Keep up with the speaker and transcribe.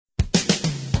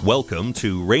Welcome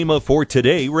to Rhema for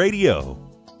Today Radio.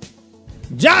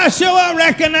 Joshua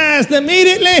recognized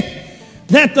immediately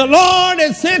that the Lord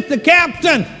had sent the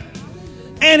captain,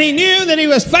 and he knew that he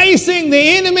was facing the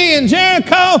enemy in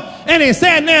Jericho, and he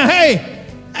said, now,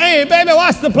 hey, baby,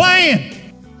 what's the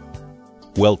plan?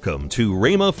 Welcome to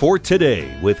Rhema for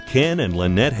Today with Ken and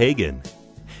Lynette Hagin.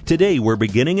 Today we're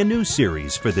beginning a new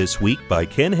series for this week by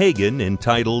Ken Hagin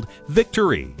entitled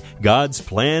Victory, God's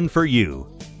Plan for You.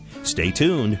 Stay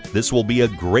tuned. This will be a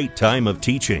great time of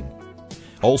teaching.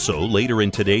 Also, later in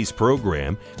today's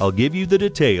program, I'll give you the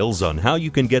details on how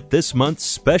you can get this month's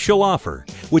special offer,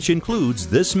 which includes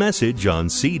this message on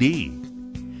CD.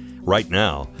 Right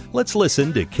now, let's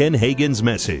listen to Ken Hagin's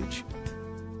message.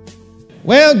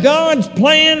 Well, God's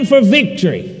plan for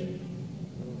victory,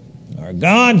 or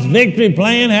God's victory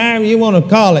plan, however you want to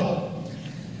call it.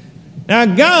 Now,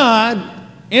 God,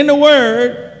 in the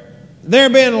Word, there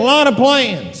have been a lot of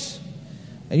plans.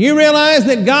 And you realize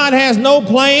that God has no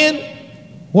plan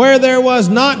where there was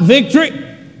not victory?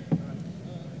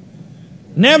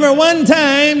 Never one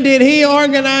time did He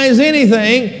organize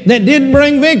anything that didn't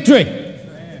bring victory.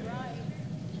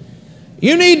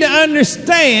 You need to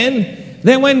understand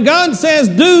that when God says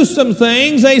do some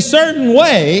things a certain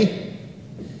way,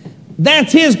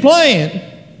 that's His plan.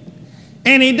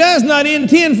 And He does not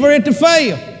intend for it to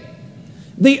fail.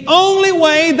 The only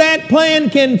way that plan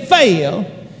can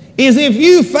fail is if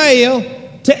you fail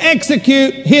to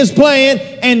execute His plan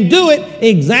and do it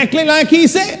exactly like He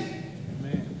said.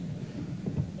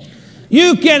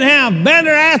 You can have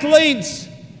better athletes.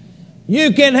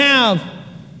 You can have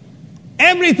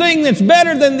everything that's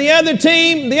better than the other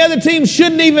team. The other team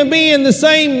shouldn't even be in the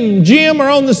same gym or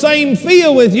on the same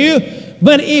field with you.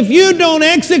 But if you don't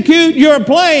execute your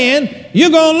plan,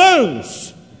 you're going to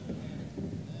lose.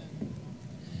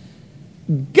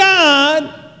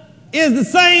 God is the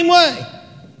same way.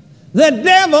 The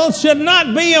devil should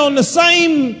not be on the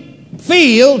same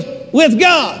field with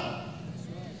God.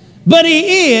 But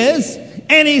he is,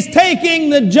 and he's taking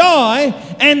the joy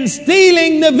and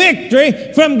stealing the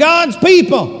victory from God's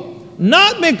people.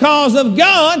 Not because of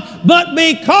God, but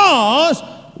because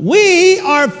we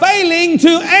are failing to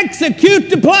execute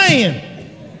the plan.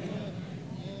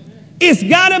 It's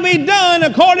got to be done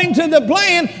according to the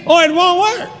plan or it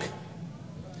won't work.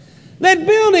 That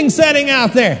building setting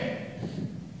out there,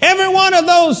 every one of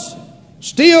those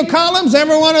steel columns,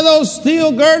 every one of those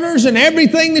steel girders and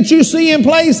everything that you see in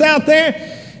place out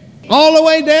there, all the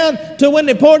way down to when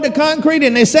they poured the concrete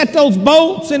and they set those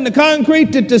bolts in the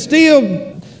concrete that the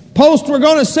steel posts were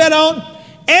going to set on,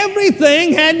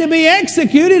 everything had to be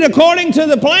executed according to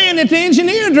the plan that the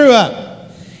engineer drew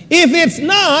up. If it's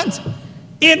not,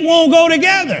 it won't go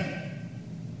together.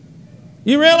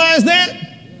 You realize that?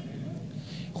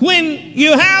 When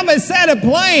you have a set of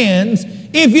plans,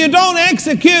 if you don't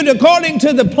execute according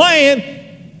to the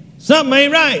plan, something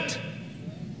ain't right.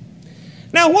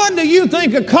 Now, what do you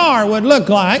think a car would look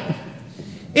like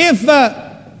if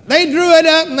they drew it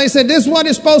up and they said this is what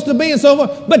it's supposed to be and so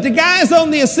forth, but the guys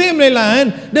on the assembly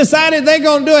line decided they're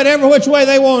going to do it every which way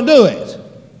they want to do it?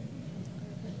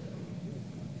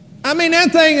 I mean,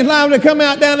 that thing is liable to come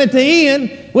out down at the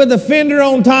end with a fender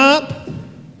on top,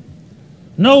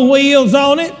 no wheels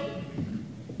on it,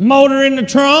 motor in the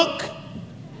trunk.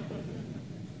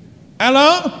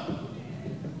 Hello?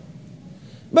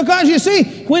 Because you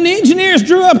see, when the engineers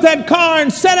drew up that car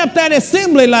and set up that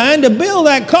assembly line to build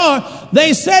that car,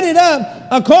 they set it up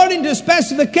according to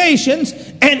specifications,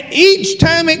 and each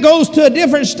time it goes to a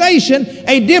different station,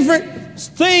 a different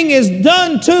thing is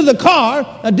done to the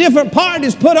car, a different part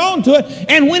is put onto it,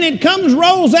 and when it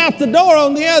rolls out the door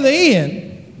on the other end,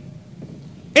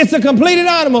 it's a completed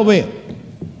automobile.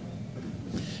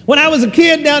 When I was a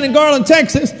kid down in Garland,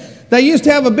 Texas, they used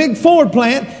to have a big Ford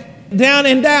plant down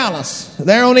in Dallas,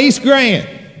 there on East Grand.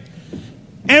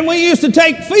 And we used to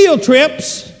take field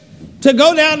trips to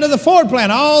go down to the Ford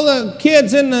plant. All the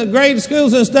kids in the grade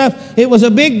schools and stuff, it was a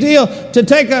big deal to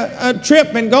take a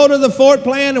trip and go to the Ford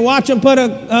plant and watch them put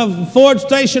a Ford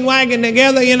station wagon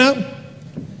together, you know.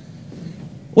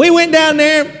 We went down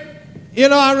there. You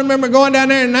know, I remember going down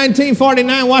there in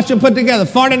 1949, watching them put together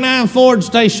 49 Ford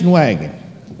station wagon.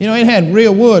 You know, it had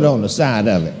real wood on the side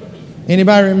of it.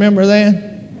 Anybody remember that?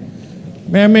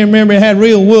 Remember it had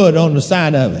real wood on the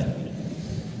side of it.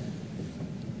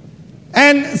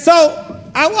 And so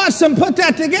I watched them put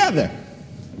that together.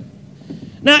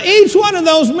 Now, each one of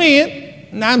those men,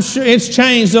 and I'm sure it's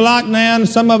changed a lot now, and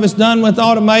some of it's done with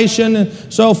automation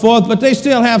and so forth, but they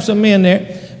still have some men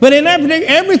there. But in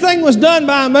everything was done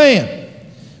by a man.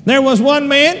 There was one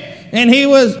man, and he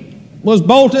was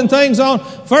bolting things on.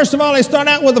 First of all, they start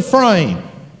out with a frame.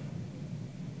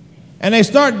 And they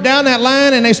start down that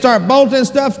line and they start bolting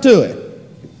stuff to it.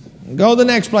 Go to the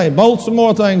next place, bolt some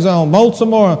more things on, bolt some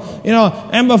more,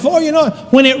 and before you know it,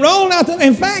 when it rolled out,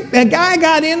 in fact, the guy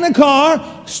got in the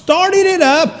car, started it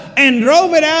up, and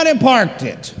drove it out and parked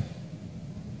it.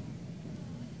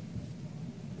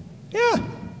 Yeah.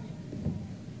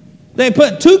 They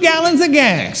put 2 gallons of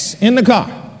gas in the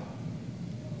car.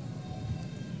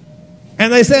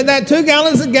 And they said that 2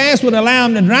 gallons of gas would allow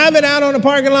them to drive it out on the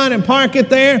parking lot and park it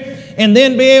there, and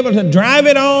then be able to drive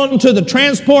it on to the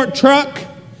transport truck.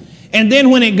 And then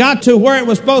when it got to where it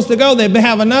was supposed to go, they'd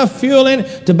have enough fuel in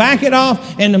it to back it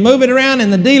off and to move it around,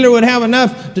 and the dealer would have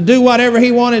enough to do whatever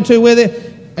he wanted to with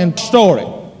it and store it.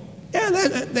 Yeah,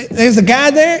 there's a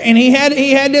guy there, and he had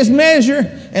this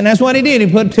measure, and that's what he did.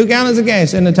 He put 2 gallons of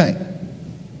gas in the tank.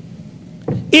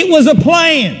 It was a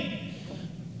plan.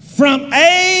 From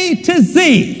A to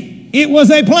Z, it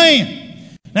was a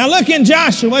plan. Now look in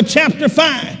Joshua chapter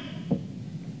 5.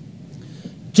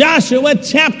 Joshua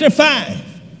chapter 5.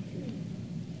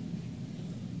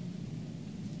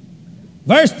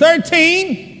 Verse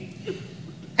 13,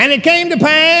 and it came to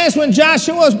pass when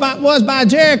Joshua was by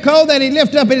Jericho that he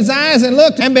lifted up his eyes and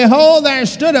looked, and behold, there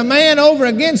stood a man over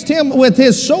against him with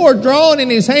his sword drawn in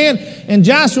his hand. And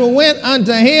Joshua went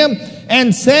unto him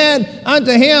and said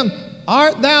unto him,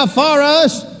 Art thou for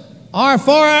us or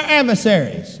for our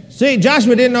adversaries? See,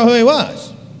 Joshua didn't know who he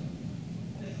was.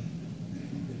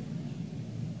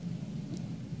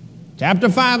 Chapter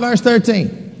 5, verse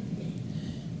 13.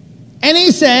 And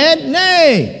he said,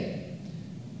 Nay,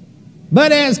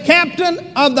 but as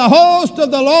captain of the host of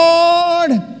the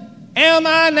Lord am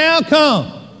I now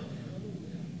come.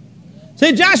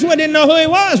 See, Joshua didn't know who he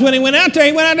was when he went out there.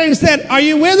 He went out there and said, Are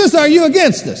you with us or are you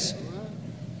against us?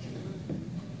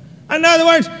 In other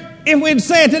words, if we'd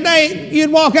say it today,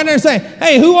 you'd walk out there and say,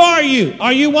 Hey, who are you?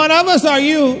 Are you one of us or are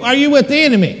you with the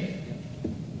enemy?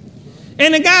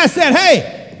 And the guy said,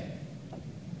 Hey,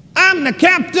 I'm the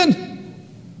captain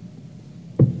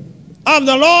of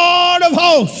the Lord of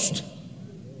hosts.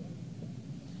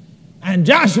 And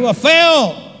Joshua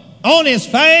fell on his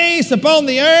face upon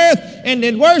the earth and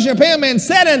did worship him and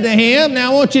said unto him,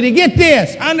 now I want you to get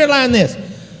this, underline this.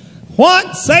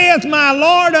 What saith my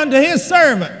Lord unto his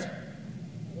servant?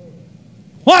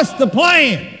 What's the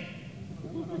plan?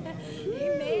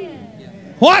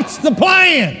 What's the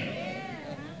plan?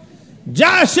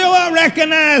 Joshua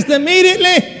recognized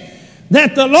immediately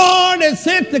that the Lord had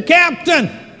sent the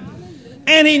captain.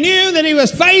 And he knew that he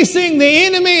was facing the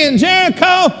enemy in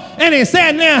Jericho. And he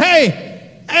said, now,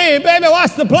 hey, baby,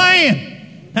 what's the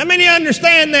plan? How many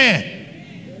understand that?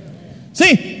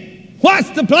 See,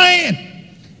 what's the plan?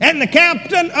 And the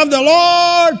captain of the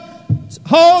Lord's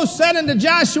host said unto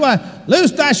Joshua,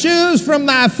 Loose thy shoes from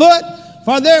thy foot,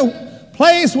 for their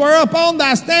place whereupon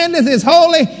thou standest is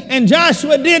holy. And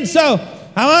Joshua did so.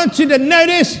 I want you to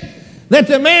notice that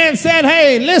the man said,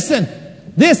 hey, listen,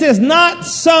 this is not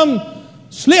some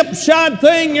slipshod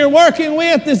thing you're working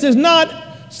with. This is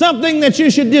not something that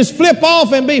you should just flip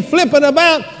off and be flippant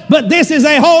about, but this is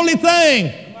a holy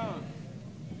thing.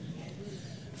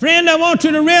 Friend, I want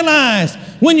you to realize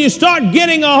when you start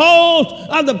getting a hold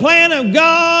of the plan of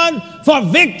God for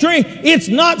victory, it's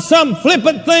not some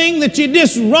flippant thing that you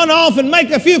just run off and make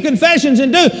a few confessions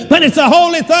and do, but it's a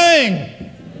holy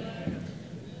thing.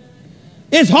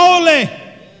 It's holy.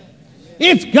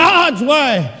 It's God's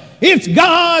way. It's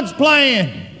God's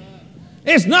plan.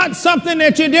 It's not something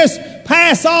that you just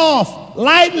pass off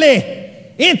lightly.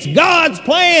 It's God's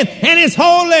plan, and it's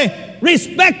holy,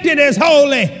 respected as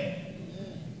holy.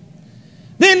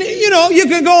 Then, you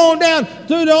can go on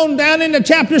down into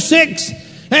chapter 6,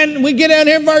 and we get down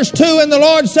here verse 2, and the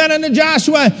Lord said unto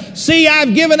Joshua, See,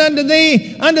 I've given unto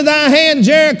thee, unto thy hand,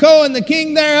 Jericho and the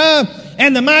king thereof,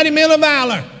 and the mighty men of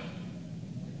valor.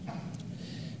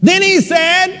 Then he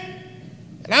said,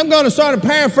 and I'm going to sort of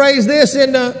paraphrase this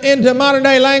into modern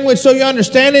day language so you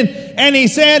understand it. And he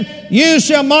said, You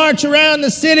shall march around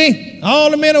the city, all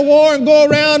the men of war, and go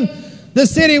around the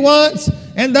city once.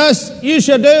 And thus you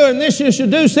shall do, and this you shall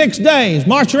do 6 days.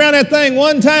 March around that thing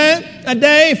one time a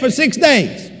day for 6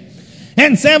 days.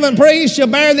 And 7 priests shall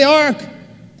bear the ark,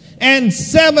 and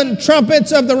 7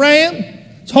 trumpets of the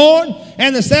ram's horn.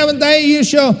 And the 7th day you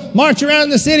shall march around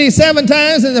the city 7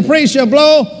 times, and the priests shall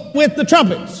blow with the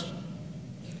trumpets.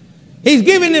 He's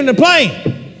giving him the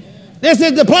plan. This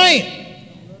is the plan.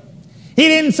 He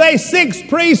didn't say 6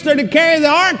 priests are to carry the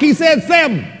ark. He said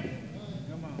 7.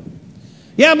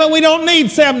 Yeah, but we don't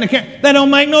need 7 to carry. That don't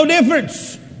make no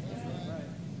difference.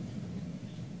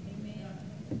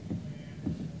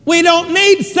 We don't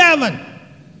need 7.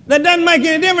 That doesn't make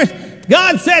any difference.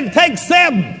 God said take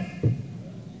 7.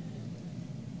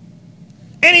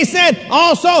 And he said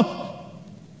also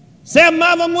 7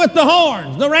 of them with the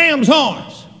horns, the ram's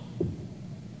horns.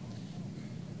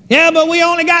 Yeah, but we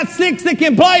only got 6 that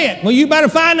can play it. Well, you better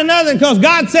find another because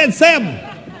God said 7.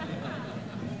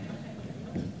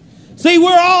 See,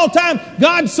 we're all the time,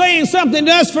 God's saying something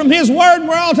to us from His Word, and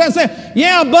we're all the time saying,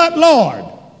 yeah, but Lord.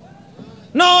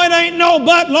 No, it ain't no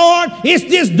but Lord. It's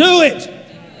just do it.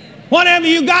 Whatever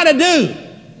you got to do.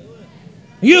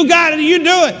 You got it, you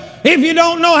do it. If you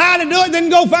don't know how to do it, then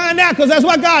go find out because that's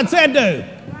what God said do.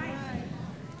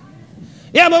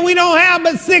 Yeah, but we don't have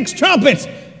but 6 trumpets.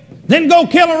 Then go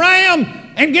kill a ram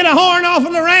and get a horn off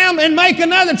of the ram and make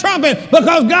another trumpet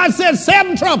because God said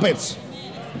 7 trumpets.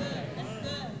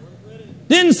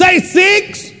 Didn't say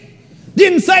 6.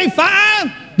 Didn't say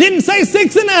 5. Didn't say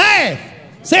 6.5.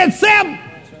 Said 7.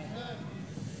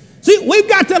 See, we've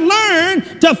got to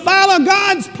learn to follow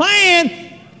God's plan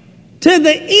to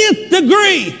the nth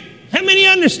degree. How many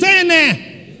understand that?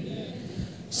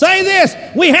 Say this.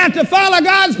 We have to follow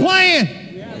God's plan.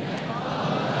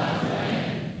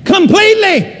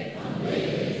 Completely.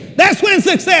 That's when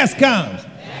success comes.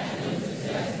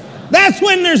 That's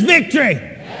when there's victory.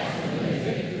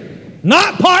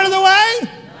 Not part of the way.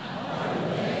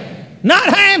 Not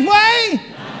halfway.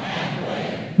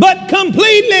 But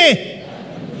completely.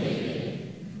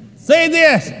 Say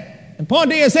this and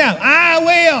point to yourself. I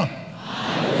will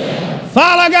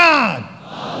follow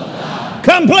God.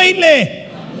 Completely.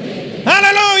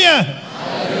 Hallelujah.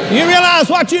 You realize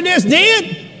what you just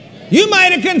did? You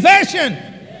made a confession.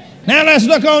 Now let's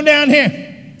look on down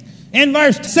here in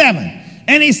verse 7.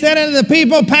 And he said unto the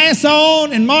people, pass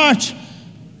on and march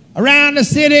around the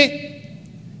city,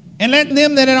 and let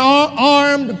them that are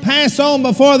armed pass on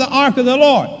before the ark of the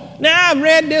Lord. Now, I've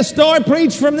read this story,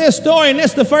 preached from this story, and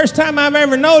this is the first time I've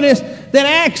ever noticed that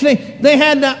actually they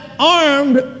had the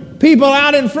armed people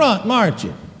out in front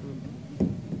marching.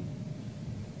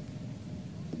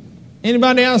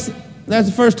 Anybody else, that's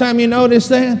the first time you noticed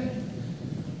that?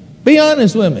 Be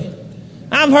honest with me.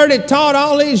 I've heard it taught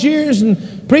all these years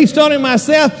and preached on it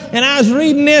myself, and I was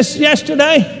reading this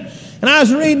yesterday. And I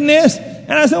was reading this,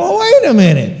 and I said, well, wait a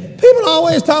minute. People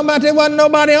always talk about there wasn't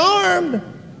nobody armed.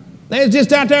 They was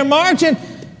just out there marching.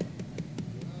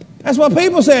 That's what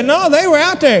people said. No, they were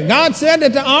out there. God said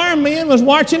that the armed men was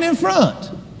marching in front.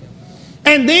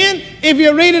 And then, if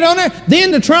you read it on there,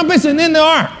 then the trumpets and then the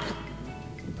ark.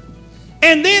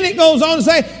 And then it goes on to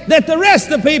say that the rest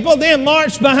of the people then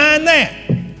marched behind that.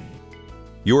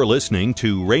 You're listening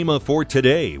to Rhema for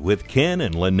Today with Ken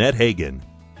and Lynette Hagin.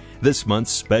 This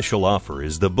month's special offer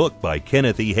is the book by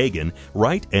Kenneth E. Hagin,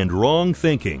 Right and Wrong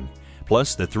Thinking,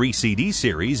 plus the 3 CD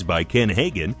series by Ken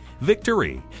Hagin,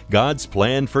 Victory, God's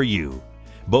Plan for You.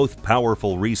 Both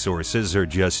powerful resources are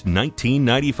just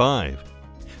 $19.95.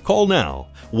 Call now,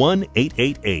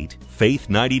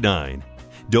 1-888-FAITH-99.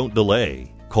 Don't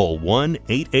delay. Call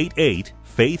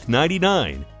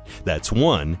 1-888-FAITH-99. That's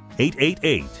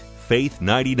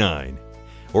 1-888-FAITH-99.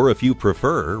 Or if you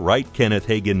prefer, write Kenneth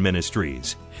Hagin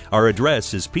Ministries. Our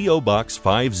address is P.O. Box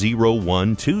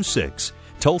 50126,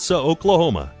 Tulsa,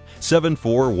 Oklahoma,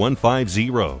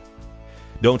 74150.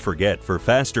 Don't forget, for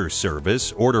faster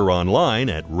service, order online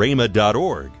at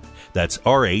rhema.org. That's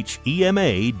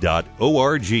RHEMA.org.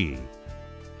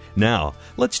 Now,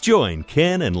 let's join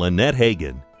Ken and Lynette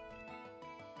Hagin.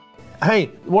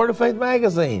 Hey, Word of Faith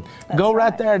magazine. Go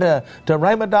right there to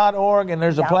rhema.org, and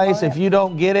there's a place if you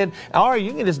don't get it, or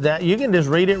you can just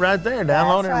read it right there.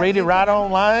 Download it and read it right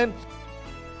online.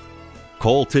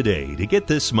 Call today to get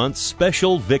this month's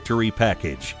special Victory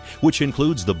Package, which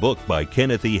includes the book by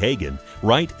Kenneth E. Hagin,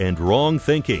 Right and Wrong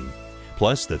Thinking,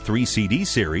 plus the 3 CD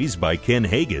series by Ken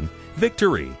Hagin,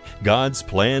 Victory, God's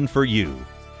Plan for You.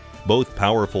 Both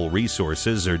powerful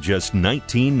resources are just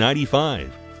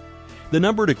 $19.95. The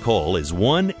number to call is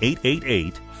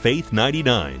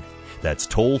 1-888-FAITH-99. That's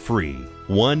toll free,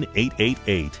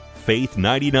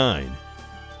 1-888-FAITH-99.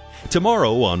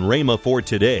 Tomorrow on Rhema for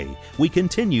Today, we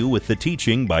continue with the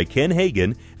teaching by Ken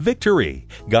Hagin, Victory,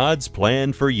 God's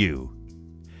Plan for You.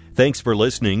 Thanks for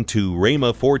listening to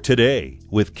Rhema for Today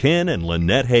with Ken and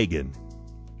Lynette Hagin.